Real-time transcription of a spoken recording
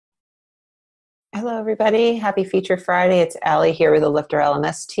Hello, everybody. Happy Feature Friday. It's Allie here with the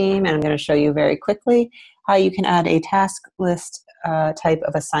LifterLMS team, and I'm going to show you very quickly how you can add a task list type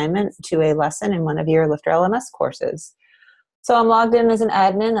of assignment to a lesson in one of your LifterLMS courses. So I'm logged in as an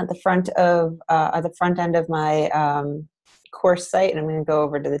admin at the front end of my course site, and I'm going to go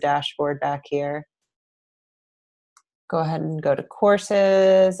over to the dashboard back here. Go ahead and go to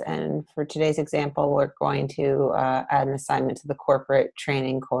courses, and for today's example, we're going to add an assignment to the corporate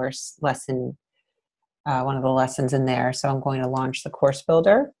training course lesson. One of the lessons in there. So I'm going to launch the course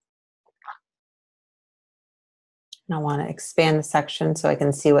builder. And I want to expand the section so I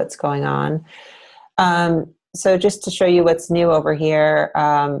can see what's going on. So just to show you what's new over here,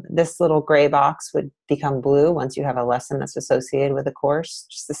 this little gray box would become blue once you have a lesson that's associated with a course,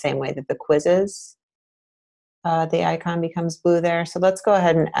 just the same way that the quizzes. The icon becomes blue there. So let's go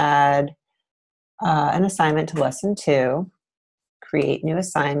ahead and add an assignment to lesson 2, create new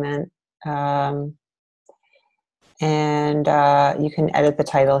assignment. And you can edit the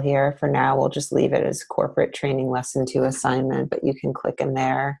title here. For now, we'll just leave it as Corporate Training Lesson 2 Assignment, but you can click in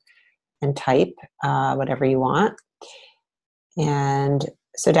there and type whatever you want. And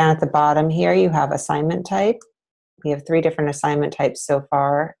so down at the bottom here, you have assignment type. We have 3 different assignment types so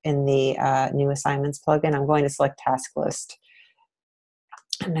far in the new assignments plugin. I'm going to select task list.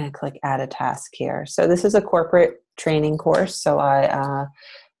 I'm going to click add a task here. So this is a corporate training course. So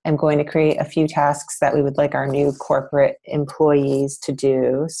I'm going to create a few tasks that we would like our new corporate employees to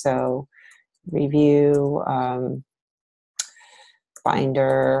do. So review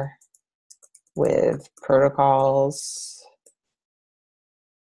binder with protocols.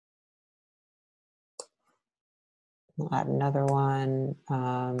 We'll add another one.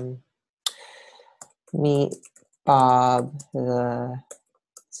 Meet Bob, the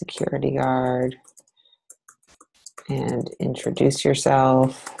security guard, and introduce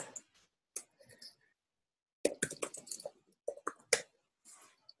yourself.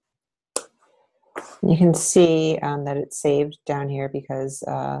 You can see that it's saved down here because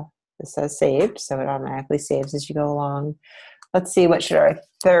it says saved, so it automatically saves as you go along. Let's see, what should our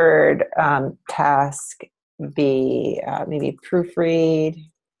third task be? Maybe proofread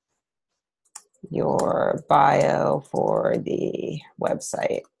your bio for the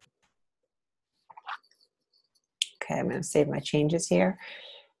website. Okay, I'm going to save my changes here.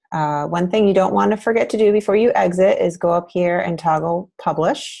 One thing you don't want to forget to do before you exit is go up here and toggle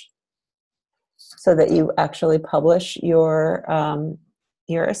publish so that you actually publish your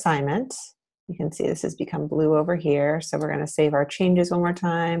assignment. You can see this has become blue over here. So we're going to save our changes one more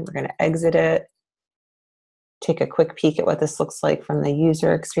time. We're going to exit it. Take a quick peek at what this looks like from the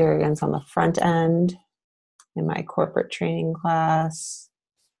user experience on the front end in my corporate training class.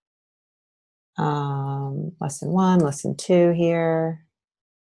 Lesson 1, lesson 2 here.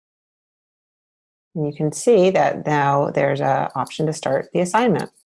 And you can see that now there's an option to start the assignment.